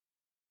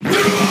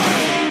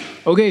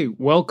Okay,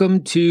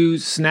 welcome to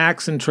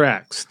Snacks and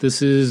Tracks.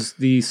 This is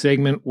the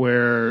segment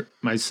where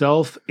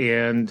myself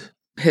and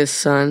his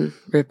son,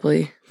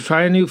 Ripley,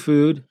 try a new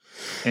food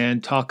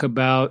and talk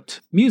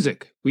about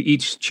music. We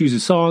each choose a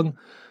song.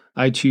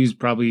 I choose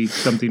probably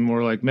something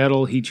more like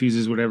metal. He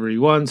chooses whatever he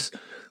wants.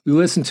 We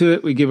listen to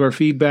it. We give our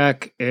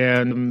feedback.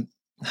 And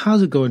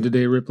how's it going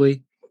today,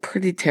 Ripley?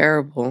 Pretty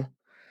terrible.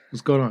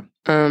 What's going on?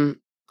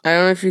 I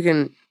don't know if you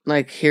can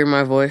hear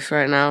my voice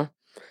right now.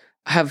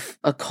 I have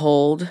a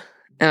cold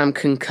and I'm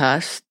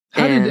concussed.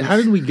 How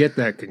did we get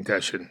that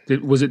concussion?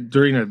 Was it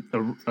during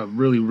a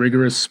really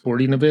rigorous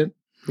sporting event?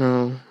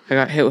 No, I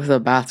got hit with a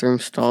bathroom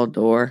stall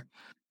door.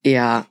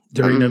 Yeah.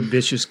 During a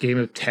vicious game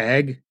of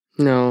tag?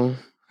 No,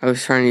 I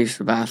was trying to use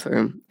the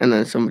bathroom and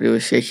then somebody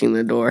was shaking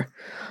the door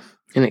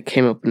and it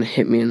came up and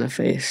hit me in the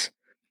face.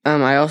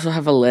 I also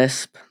have a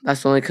lisp.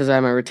 That's only because I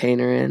have my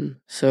retainer in,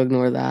 so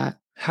ignore that.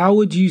 How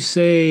would you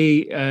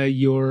say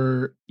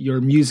your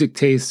music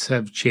tastes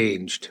have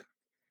changed,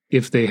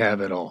 if they have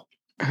at all?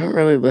 I don't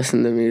really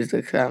listen to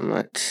music that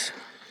much.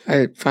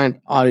 I find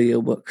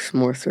audiobooks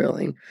more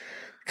thrilling.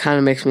 Kind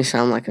of makes me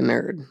sound like a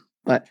nerd,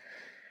 but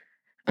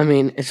I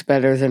mean, it's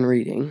better than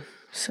reading.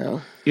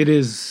 So it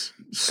is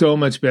so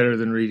much better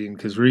than reading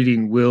because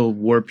reading will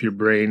warp your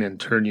brain and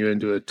turn you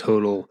into a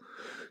total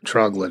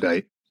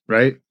troglodyte,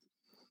 right?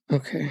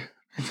 Okay,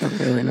 I don't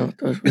really know what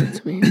those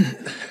words mean.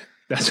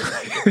 That's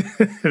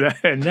right.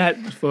 And that,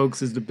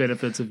 folks, is the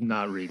benefits of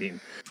not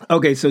reading.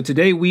 Okay, so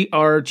today we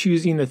are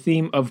choosing a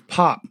theme of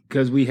pop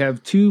because we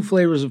have two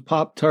flavors of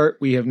Pop Tart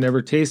we have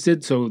never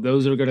tasted. So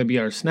those are going to be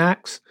our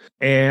snacks.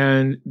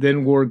 And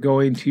then we're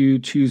going to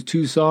choose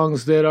two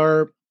songs that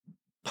are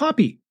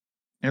poppy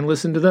and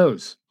listen to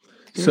those.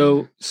 Yeah.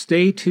 So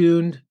stay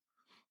tuned.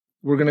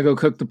 We're going to go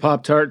cook the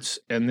Pop Tarts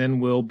and then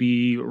we'll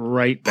be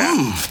right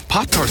back.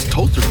 Pop Tarts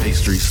toaster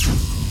pastries.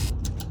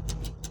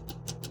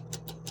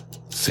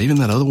 Saving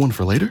that other one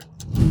for later?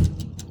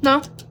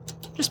 No,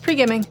 just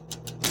pre-gaming.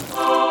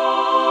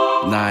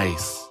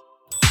 Nice.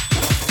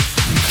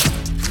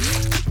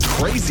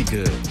 Crazy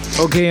good.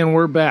 Okay, and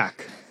we're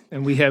back.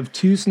 And we have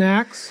two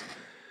snacks,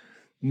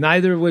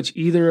 neither of which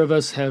either of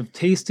us have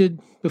tasted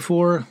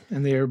before.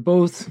 And they are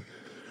both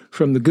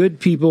from the good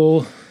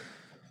people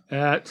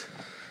at...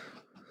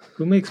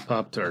 Who makes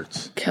Pop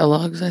Tarts?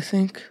 Kellogg's, I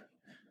think.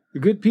 The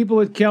good people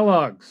at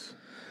Kellogg's.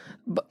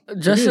 But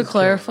just to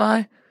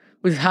clarify...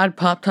 We've had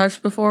Pop Tarts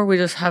before. We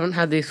just haven't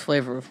had these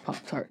flavor of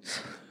Pop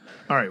Tarts.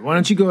 All right. Why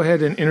don't you go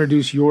ahead and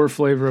introduce your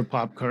flavor of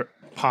Pop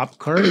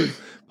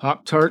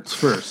Tarts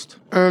first?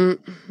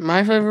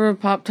 My flavor of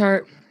Pop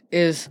Tart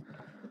is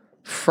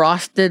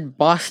frosted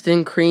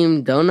Boston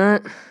cream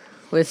donut,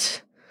 which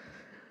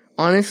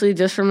honestly,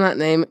 just from that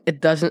name,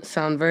 it doesn't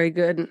sound very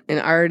good, and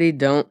I already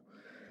don't.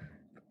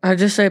 I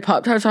just say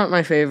Pop Tarts aren't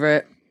my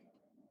favorite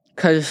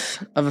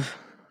because of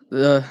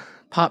the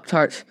Pop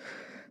Tarts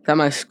that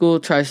my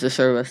school tries to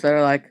serve us.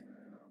 They're like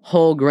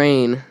whole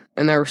grain,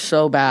 and they're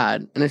so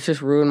bad, and it's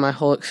just ruined my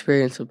whole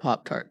experience with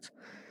Pop-Tarts.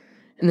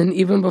 And then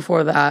even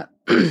before that,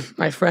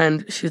 my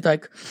friend, she's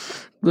like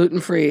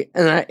gluten-free,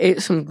 and I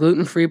ate some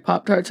gluten-free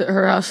Pop-Tarts at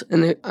her house,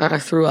 and I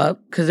threw up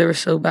because they were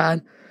so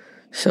bad.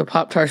 So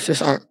Pop-Tarts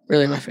just aren't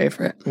really my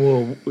favorite.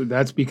 Well,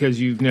 that's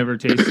because you've never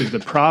tasted the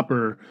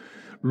proper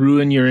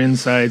ruin your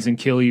insides and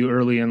kill you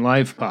early in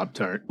life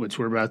Pop-Tart, which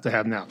we're about to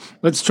have now.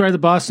 Let's try the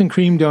Boston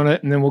cream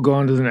donut, and then we'll go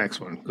on to the next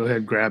one. Go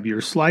ahead, grab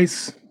your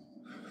slice.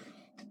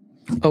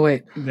 Oh,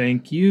 wait.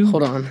 Thank you.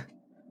 Hold on.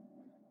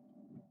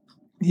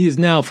 He is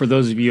now, for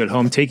those of you at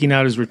home, taking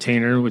out his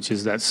retainer, which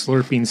is that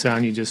slurping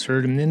sound you just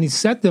heard, and then he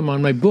set them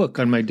on my book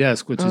on my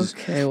desk, which is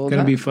going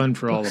to be fun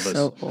for all of us.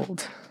 So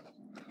old.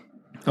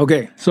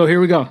 Okay, so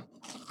here we go.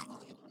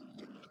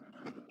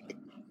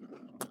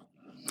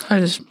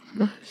 It's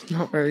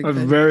not very good.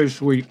 Very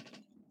sweet.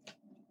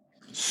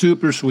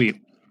 Super sweet.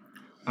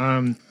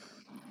 To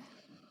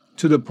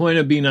the point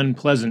of being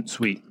unpleasant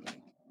sweet.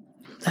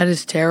 That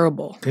is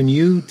terrible. Can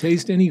you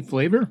taste any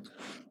flavor?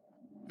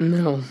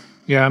 No.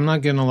 Yeah, I'm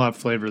not getting a lot of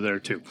flavor there,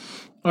 too.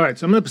 All right,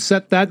 so I'm going to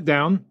set that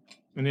down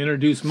and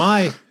introduce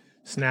my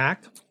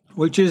snack,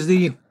 which is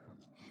the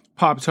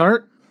Pop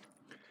Tart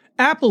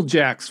Apple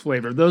Jacks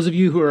flavor. Those of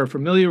you who are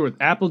familiar with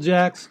Apple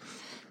Jacks,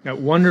 that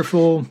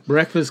wonderful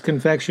breakfast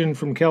confection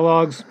from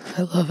Kellogg's.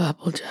 I love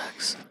Apple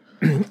Jacks.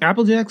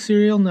 Apple Jacks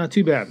cereal, not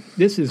too bad.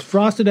 This is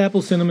frosted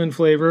apple cinnamon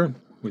flavor,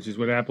 which is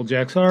what Apple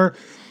Jacks are.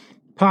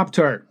 Pop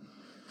Tart.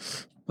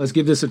 Let's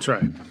give this a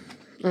try.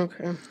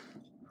 Okay.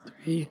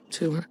 3,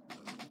 2, 1.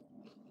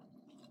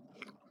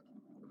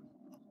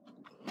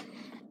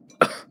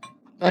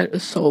 That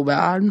is so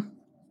bad.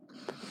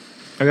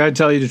 I gotta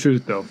tell you the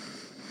truth, though.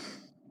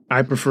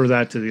 I prefer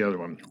that to the other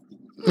one.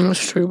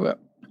 That's true, but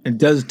it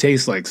does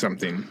taste like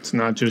something. It's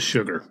not just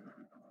sugar.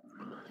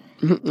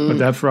 But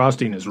that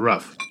frosting is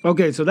rough.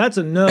 Okay, so that's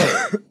a no.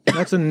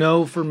 That's a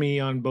no for me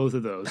on both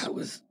of those.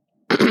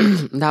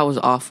 That was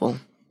awful.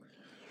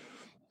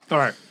 All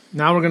right,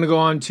 now we're going to go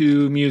on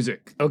to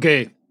music.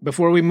 Okay,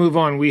 before we move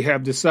on, we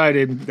have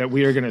decided that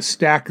we are going to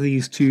stack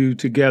these two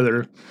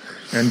together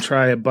and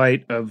try a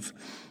bite of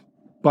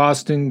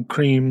Boston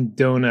Cream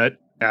Donut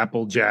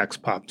Apple Jacks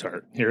Pop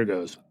Tart. Here it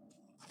goes.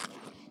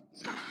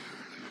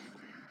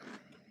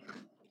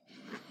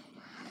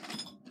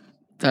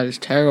 That is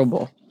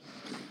terrible.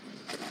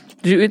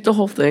 Did you eat the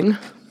whole thing?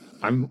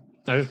 I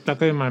just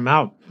stuck it in my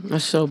mouth.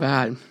 That's so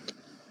bad.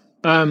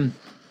 It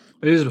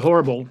is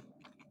horrible.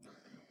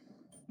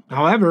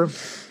 However,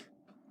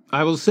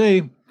 I will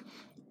say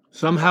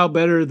somehow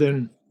better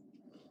than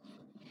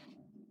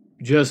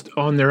just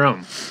on their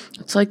own.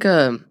 It's like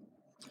one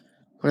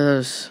of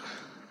those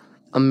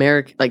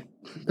American, like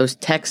those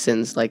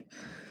Texans. Like,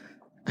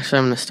 actually,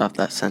 I'm going to stop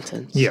that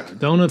sentence. Yeah,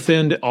 don't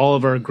offend all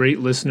of our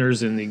great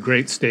listeners in the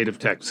great state of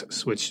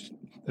Texas, which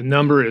the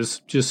number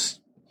is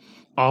just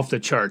off the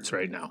charts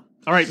right now.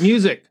 All right,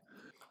 music.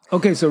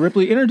 Okay, so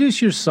Ripley,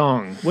 introduce your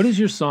song. What is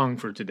your song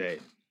for today?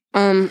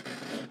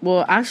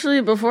 Well,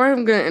 actually, before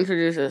I'm going to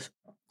introduce this,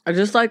 I'd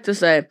just like to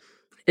say,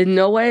 in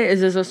no way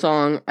is this a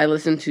song I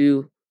listen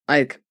to,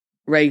 like,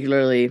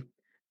 regularly.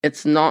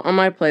 It's not on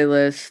my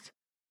playlist.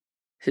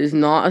 This is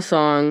not a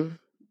song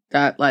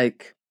that,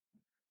 like,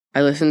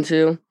 I listen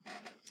to.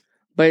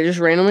 But it just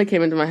randomly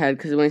came into my head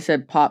because when he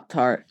said Pop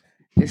Tart,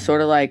 it's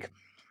sort of like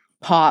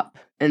pop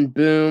and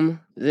boom.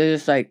 They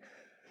just, like,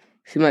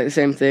 seem like the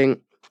same thing.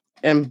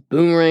 And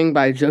Boomerang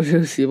by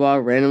JoJo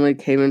Siwa randomly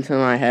came into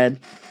my head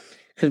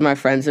because my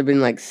friends have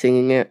been, like,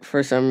 singing it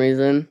for some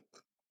reason.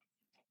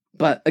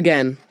 But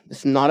again,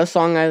 it's not a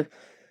song I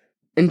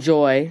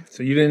enjoy.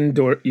 So you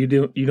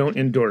don't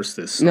endorse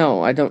this song.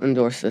 No, I don't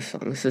endorse this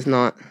song. This is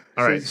not.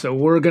 All right, so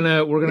we're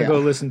gonna go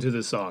listen to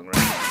this song,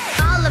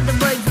 right? All of the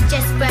words,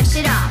 just brush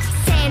it off.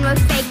 Saying we're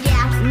fake,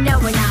 yeah, no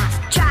we're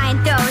not. Try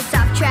and throw us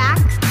off track,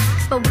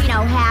 but we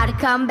know how to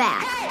come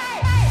back.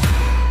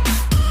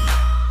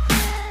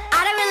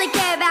 I don't really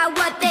care about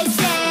what they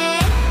say.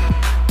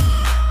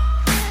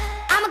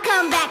 I'ma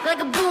come back like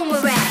a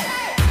boomerang.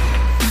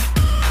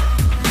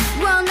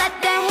 Won't let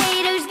the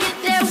haters get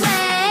their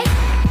way.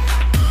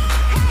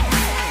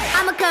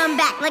 I'ma come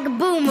back like a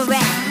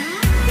boomerang.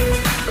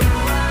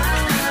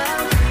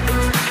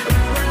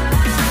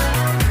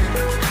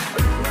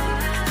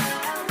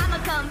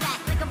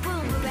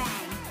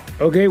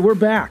 Okay, we're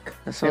back.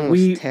 That song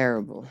was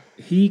terrible.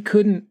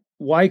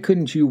 Why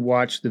couldn't you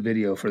watch the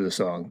video for the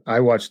song? I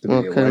watched the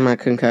video. Because of my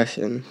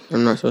concussion.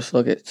 I'm not supposed to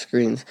look at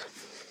screens.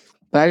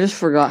 But I just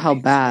forgot how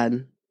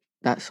bad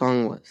that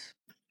song was.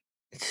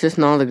 It's just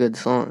not a good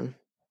song.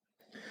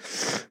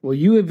 Well,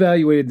 you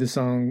evaluated the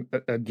song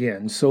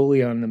again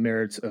solely on the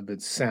merits of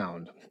its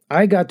sound.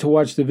 I got to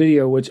watch the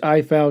video, which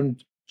I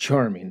found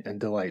charming and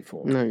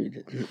delightful. No, you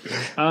didn't.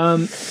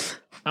 I'm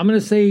going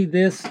to say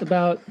this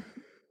about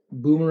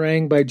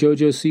Boomerang by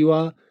JoJo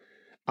Siwa.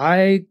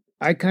 I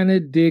kind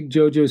of dig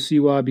JoJo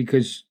Siwa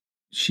because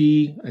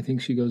I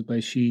think she goes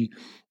by she,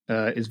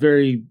 is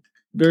very,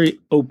 very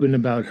open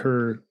about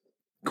her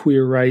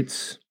queer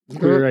rights,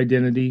 queer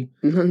identity.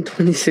 Not in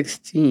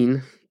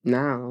 2016.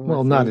 Now.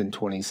 Well, not in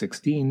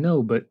 2016,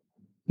 no, but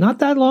not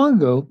that long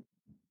ago.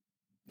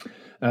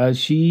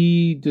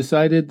 She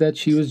decided that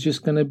she was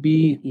just going to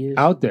be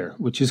out there,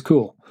 which is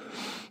cool.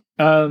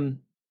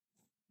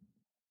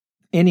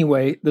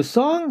 Anyway, the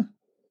song,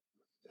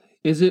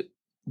 is it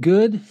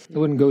good? I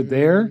wouldn't go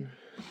there.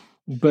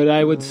 But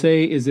I would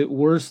say, is it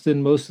worse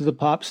than most of the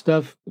pop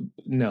stuff?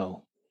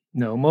 No.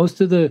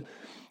 Most of the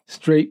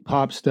straight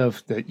pop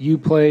stuff that you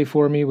play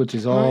for me, which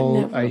is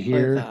all I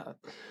hear.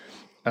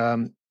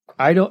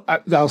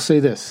 I'll say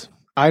this.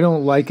 I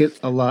don't like it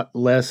a lot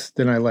less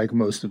than I like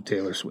most of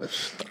Taylor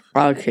Swift's.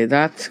 Okay,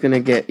 that's going to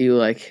get you,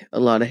 like, a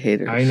lot of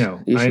haters. I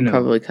know. You should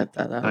probably cut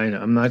that out. I know.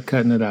 I'm not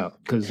cutting it out.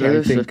 Because Taylor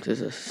I think Swift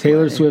is a slay.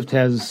 Taylor Swift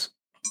has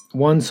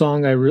one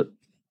song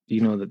you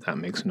know that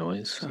makes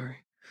noise. Sorry.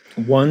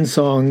 One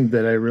song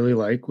that I really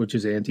like, which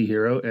is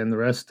Anti-Hero, and the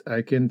rest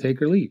I can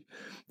take or leave.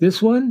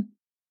 This one,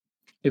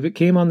 if it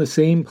came on the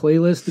same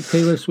playlist that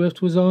Taylor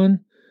Swift was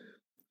on,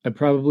 it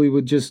probably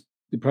would just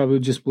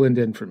blend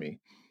in for me.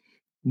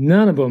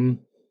 None of them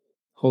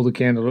hold a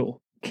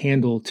candle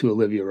to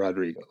Olivia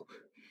Rodrigo.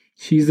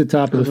 She's the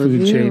top of the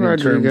food chain in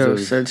terms of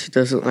said she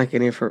doesn't like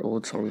any of her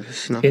old songs.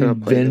 She's not going to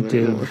play them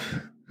anymore.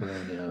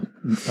 Yeah,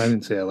 I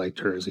didn't say I liked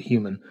her as a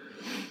human.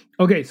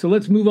 Okay, so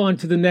let's move on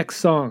to the next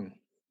song.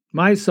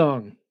 My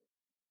song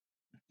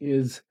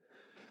is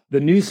the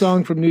new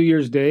song from New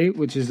Year's Day,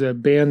 which is a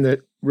band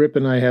that Rip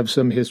and I have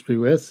some history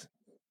with.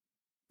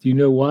 Do you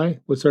know why?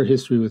 What's our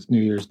history with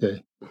New Year's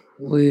Day?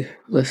 We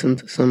listened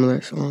to some of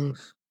their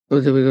songs. Or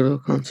did we go to a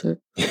concert?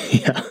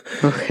 Yeah.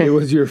 Okay. It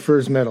was your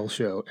first metal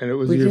show, and it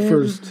was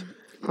first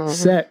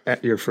set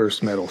at your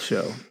first metal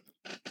show.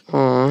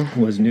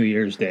 Was New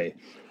Year's Day.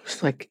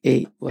 It's like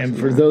 8. And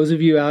for those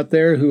of you out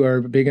there who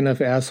are big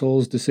enough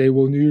assholes to say,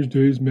 well, New Year's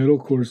Day is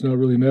metalcore, it's not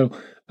really metal,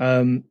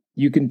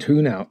 you can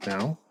tune out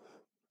now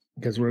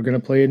because we're going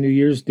to play a New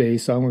Year's Day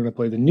song. We're going to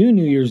play the new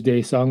New Year's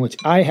Day song, which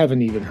I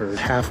haven't even heard,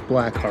 Half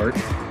Black Heart.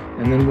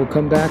 And then we'll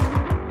come back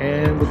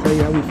and we'll tell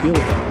you how we feel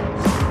about it.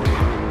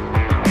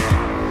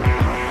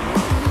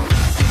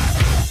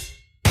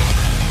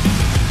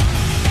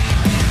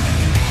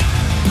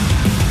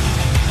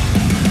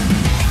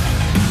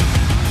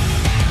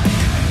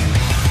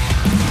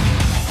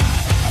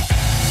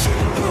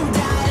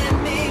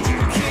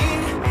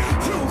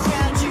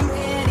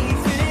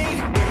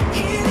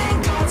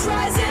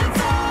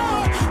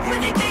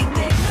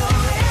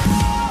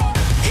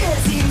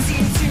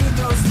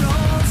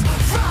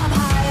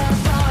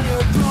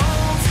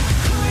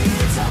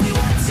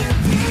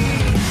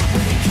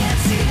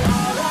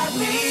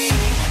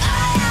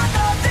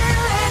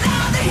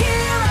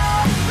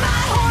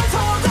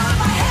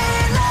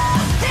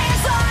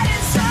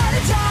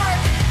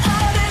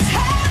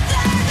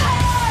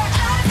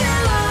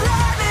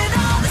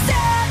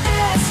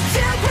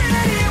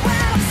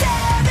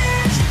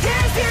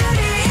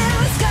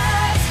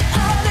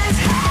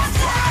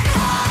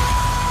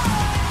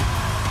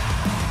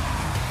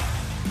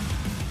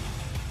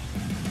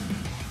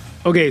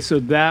 Okay, so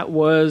that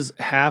was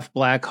Half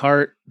Black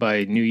Heart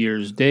by New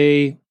Year's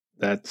Day.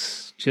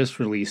 That's just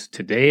released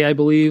today, I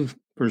believe.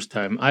 First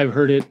time I've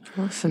heard it.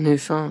 What's the new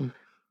song?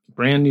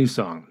 Brand new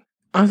song.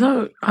 I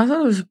thought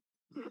it was.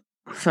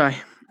 Sorry,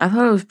 I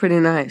thought it was pretty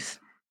nice.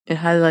 It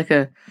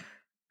had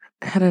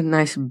had a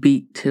nice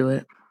beat to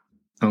it.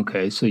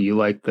 Okay, so you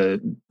like the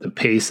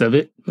pace of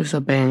it? It was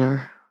a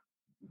banger.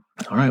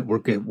 All right, we're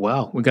good.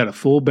 Wow, we got a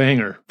full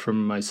banger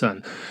from my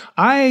son.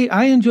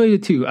 I enjoyed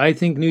it too. I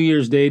think New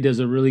Year's Day does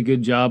a really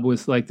good job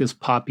with like this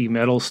poppy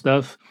metal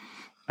stuff.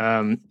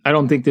 I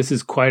don't think this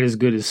is quite as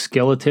good as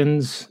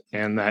Skeletons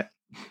and that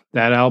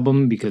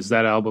album, because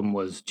that album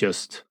was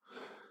just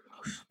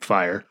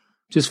fire.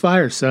 Just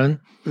fire, son.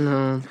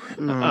 No.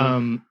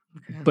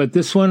 But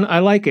this one, I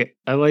like it.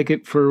 I like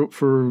it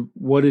for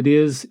what it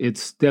is.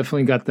 It's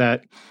definitely got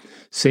that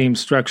same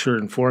structure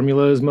and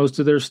formula as most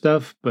of their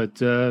stuff. But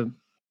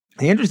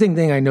the interesting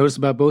thing I noticed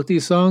about both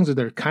these songs is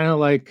they're kind of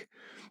like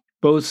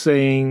both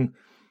saying,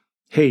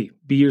 hey,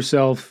 be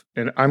yourself,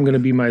 and I'm going to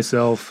be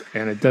myself,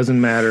 and it doesn't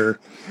matter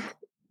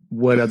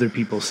what other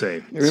people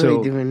say. Really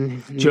so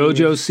doing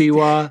JoJo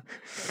Siwa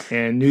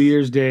and New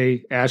Year's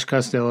Day, Ash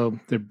Costello,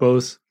 they're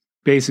both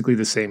basically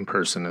the same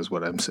person is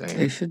what I'm saying.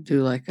 They should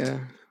do like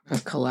a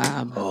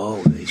collab.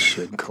 Oh, they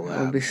should That would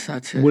collab. be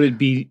such a... Would it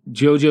be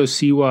JoJo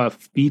Siwa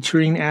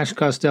featuring Ash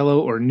Costello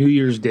or New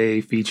Year's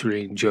Day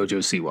featuring JoJo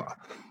Siwa?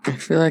 I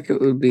feel like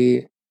it would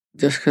be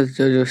just because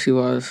JoJo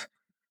Siwa is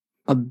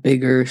a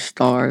bigger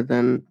star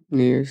than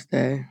New Year's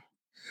Day.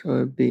 So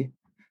it'd be...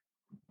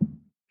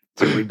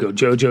 So we'd go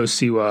JoJo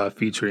Siwa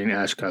featuring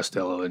Ash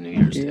Costello and New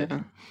Year's Day.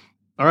 Yeah.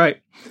 All right.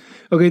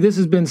 Okay, this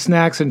has been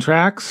Snacks and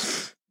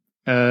Tracks.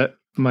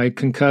 My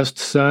concussed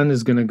son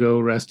is going to go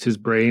rest his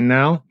brain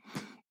now,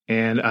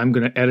 and I'm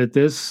going to edit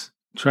this,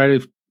 try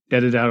to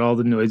edit out all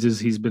the noises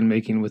he's been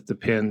making with the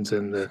pins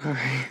and the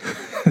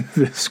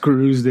the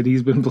screws that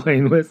he's been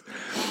playing with.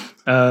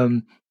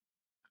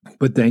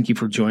 But thank you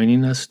for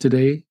joining us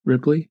today,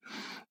 Ripley,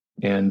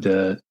 and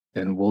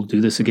we'll do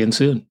this again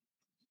soon.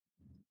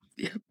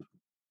 Yep.